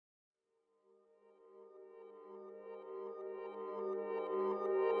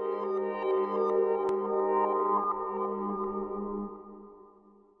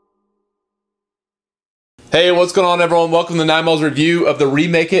Hey, what's going on, everyone? Welcome to 9mal's review of the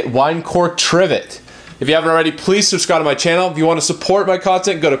Remake It wine cork trivet. If you haven't already, please subscribe to my channel. If you want to support my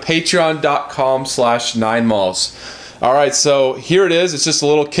content, go to patreon.com/9mals. Alright, so here it is. It's just a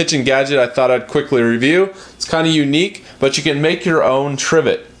little kitchen gadget I thought I'd quickly review. It's kind of unique, but you can make your own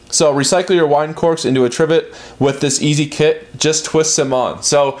trivet. So recycle your wine corks into a trivet with this easy kit. Just twist them on.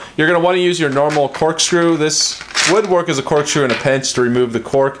 So you're going to want to use your normal corkscrew. This would work as a corkscrew in a pinch to remove the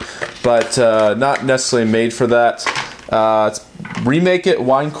cork, but not necessarily made for that. It's Remake It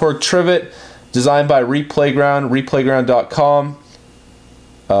wine cork trivet, designed by replayground.com.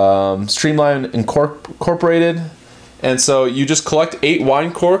 Streamline Incorporated. And so you just collect 8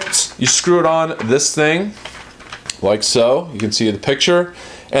 wine corks. You screw it on this thing, like so. You can see the picture.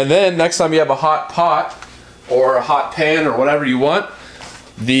 And then next time you have a hot pot or a hot pan or whatever you want,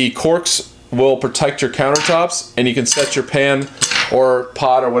 the corks will protect your countertops, and you can set your pan or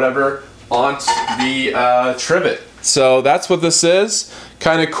pot or whatever onto the trivet. So that's what this is.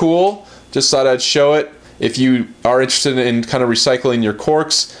 Kind of cool. Just thought I'd show it. If you are interested in kind of recycling your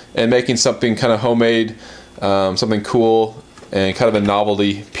corks and making something kind of homemade, something cool and kind of a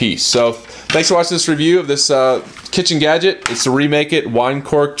novelty piece. So thanks for watching this review of this kitchen gadget. It's the Remake It wine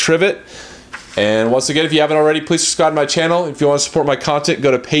cork trivet. And once again, if you haven't already, please subscribe to my channel. If you want to support my content,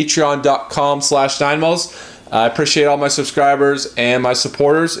 go to patreon.com/9mals. I appreciate all my subscribers and my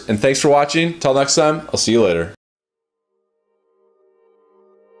supporters. And thanks for watching. Till next time, I'll see you later.